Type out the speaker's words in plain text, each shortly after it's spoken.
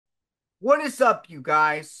What is up, you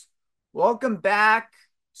guys? Welcome back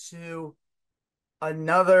to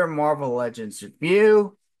another Marvel Legends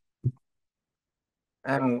review.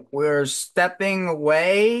 And we're stepping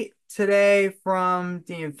away today from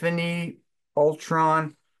the Infinity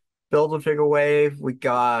Ultron Build-A-Figure wave. We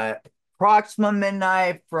got Proxima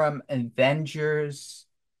Midnight from Avengers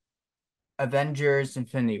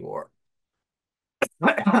Infinity War.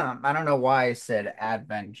 I don't know why I said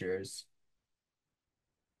Avengers.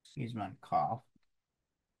 Excuse my cough.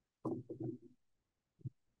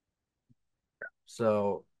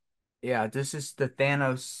 So, yeah, this is the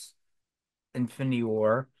Thanos Infinity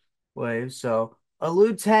War wave. So, a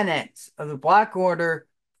lieutenant of the Black Order,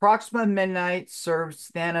 Proxima Midnight,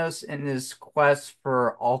 serves Thanos in his quest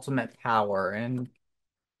for ultimate power. And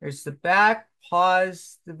there's the back.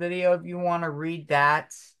 Pause the video if you want to read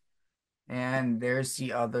that. And there's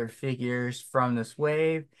the other figures from this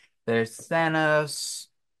wave. There's Thanos.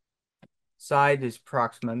 Side is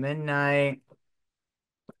Proxima Midnight.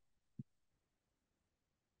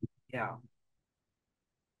 Yeah.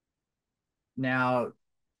 Now,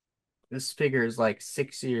 this figure is like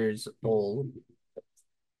 6 years old.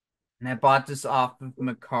 And I bought this off of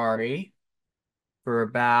Macari for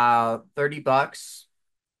about 30 bucks.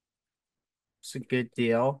 It's a good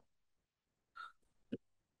deal.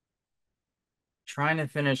 Trying to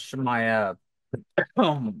finish my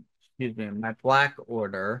excuse me, my black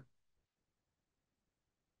order.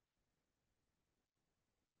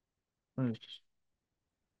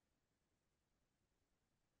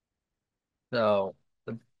 So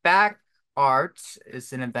the back art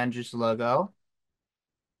is an Avengers logo.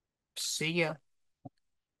 See ya.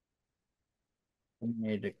 I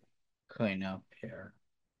need to clean up here.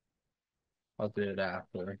 I'll do it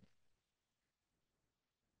after.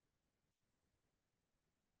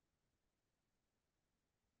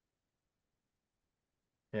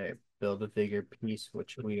 Okay, build a figure piece,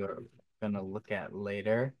 which we are gonna look at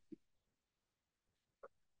later.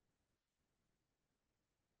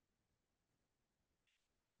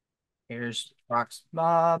 Here's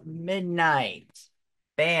Proxima Midnight.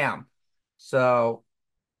 Bam. So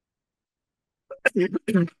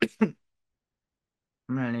I'm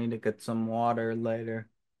gonna need to get some water later.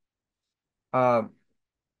 Um,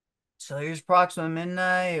 so here's Proxima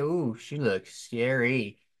Midnight. Ooh, she looks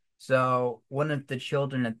scary. So one of the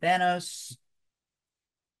children of Thanos.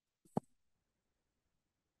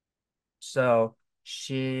 So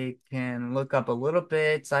she can look up a little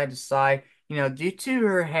bit side to side. Due to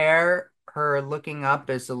her hair, her looking up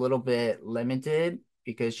is a little bit limited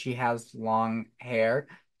because she has long hair.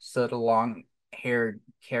 So the long haired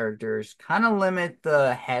characters kind of limit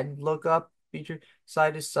the head look up feature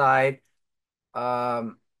side to side.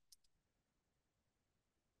 Um,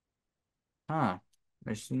 huh.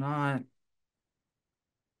 There's not,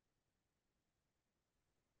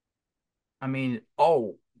 I mean,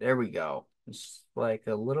 oh, there we go. It's like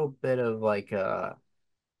a little bit of like a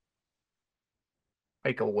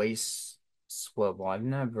waist swivel. I've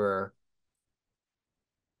never.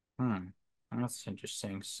 Hmm. That's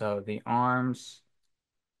interesting. So the arms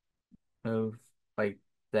move like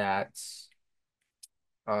that.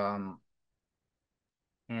 Um,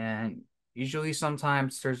 and usually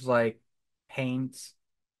sometimes there's like paint,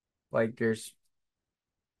 like there's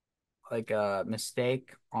like a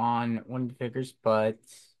mistake on one of the figures, but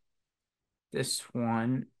this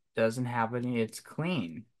one doesn't have any. It's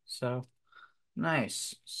clean. So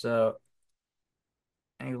nice. So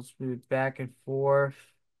angles move back and forth.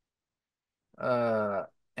 Uh,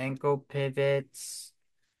 ankle pivots,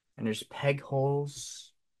 and there's peg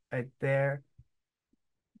holes right there.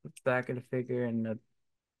 Back of the figure and the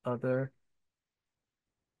other.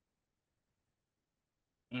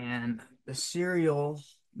 And the serial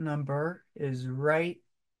number is right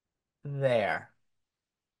there.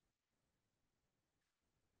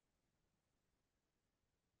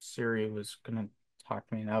 Siri was gonna talk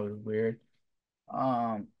to me, and that was weird.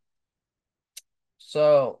 Um,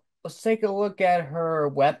 so let's take a look at her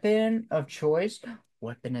weapon of choice.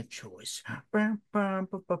 Weapon of choice. Bum, bum,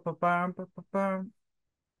 bum, bum, bum, bum, bum, bum, bum.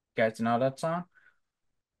 Guys know that song?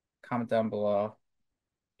 Comment down below.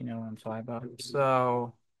 You know what I'm talking about.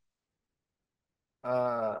 So,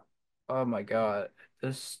 uh, oh my God,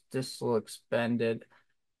 this looks bended.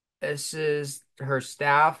 This is her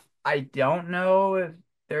staff. I don't know if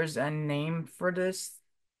there's a name for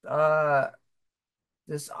uh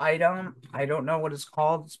this item. I don't know what it's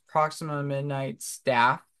called. It's Proxima Midnight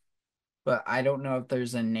staff, but I don't know if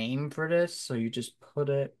there's a name for this, so you just put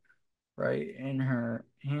it right in her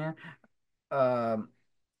hand. Um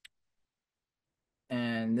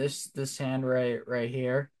and this hand right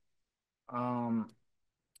here. Um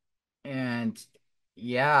And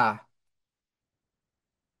yeah,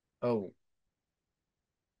 oh,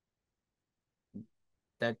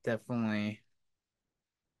 that definitely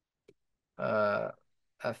uh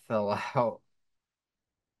I fell out.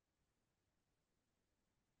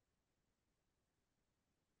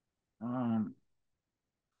 Um,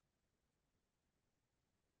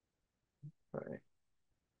 right,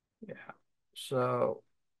 yeah. So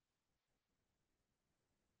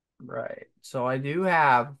right. So I do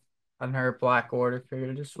have another Black Order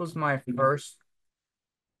figure. This was my first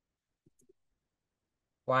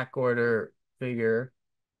Black Order figure.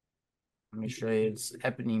 Let me show you. It's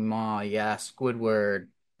Ebony Maw. Yeah, Squidward.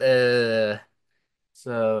 Uh,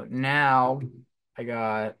 so now I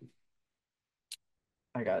got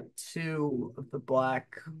I got two of the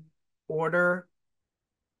Black Order.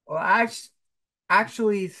 Well,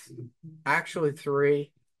 actually, actually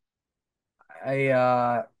three. I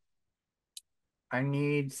uh I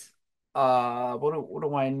need what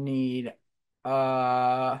do I need?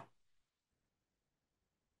 Uh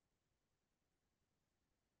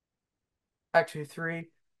Actually three.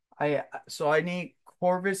 I need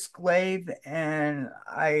Corvus Glaive, and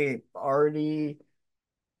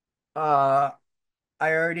uh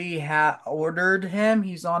I already have ordered him.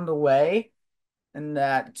 He's on the way, and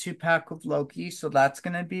that two pack with Loki, so that's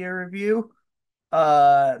gonna be a review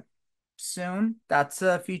uh soon. That's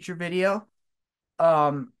a future video.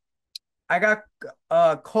 Um I got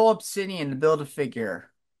Cole Obsidian to build a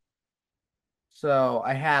figure. So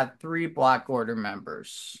I had three Black Order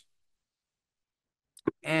members.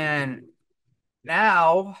 And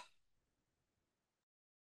now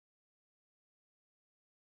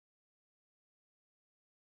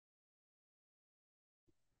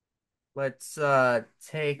let's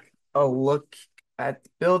take a look at the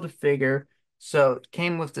build a figure. So it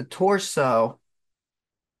came with the torso,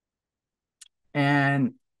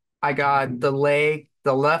 and I got the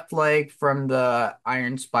left leg from the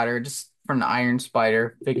Iron Spider, just from the Iron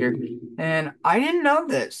Spider figure. And I didn't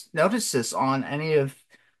notice this on any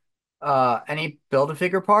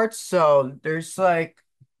Build-A-Figure parts. So there's like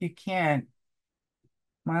you can't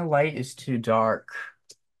my light is too dark.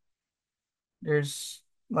 There's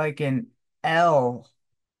like an L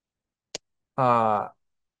uh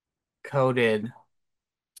coded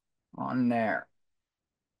on there.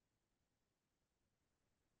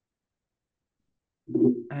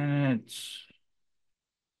 And it's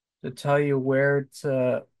to tell you where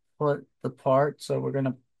to put the part. So we're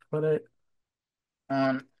gonna put it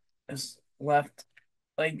on this left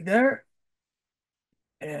leg there.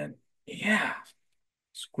 And yeah,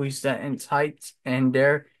 squeeze that in tight. And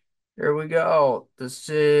there we go. This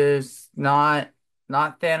is not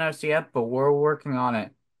Thanos yet, but we're working on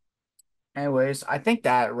it. Anyways, I think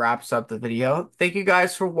that wraps up the video. Thank you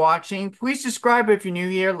guys for watching. Please subscribe if you're new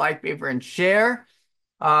here, like, favorite, and share.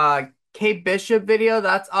 Uh, Kate Bishop video,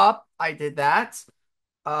 that's up. I did that.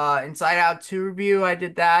 Inside Out 2 review, I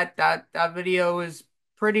did that. That video is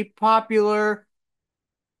pretty popular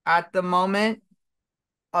at the moment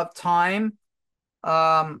of time.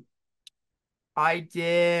 Um,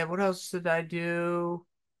 what else did I do?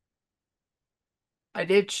 I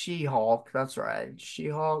did She-Hulk, that's right.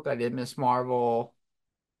 She-Hulk, I did Miss Marvel.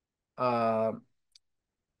 Uh,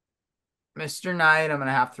 Mr. Knight, I'm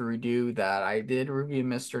gonna have to redo that. I did review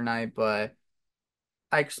Mr. Knight, but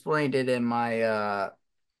I explained it in my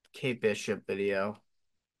Kate Bishop video,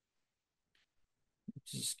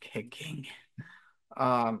 which is kicking.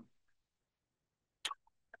 Um,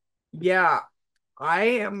 yeah,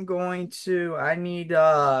 I need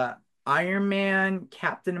Iron Man,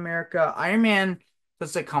 Captain America. Iron Man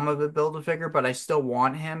doesn't come with a Build-A-Figure, but I still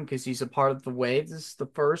want him because he's a part of the wave. This is the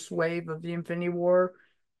first wave of the Infinity War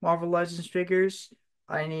Marvel Legends figures.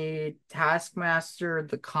 I need Taskmaster,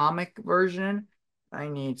 the comic version. I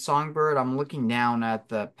need Songbird. I'm looking down at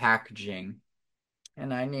the packaging.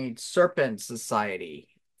 And I need Serpent Society.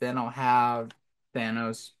 Then I'll have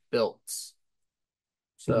Thanos built.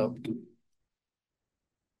 So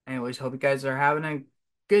anyways, hope you guys are having a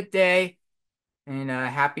good day and a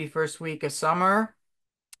happy first week of summer.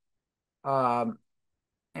 Um,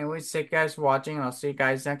 anyways, thank you guys for watching, and I'll see you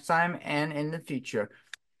guys next time and in the future.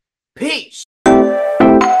 Peace!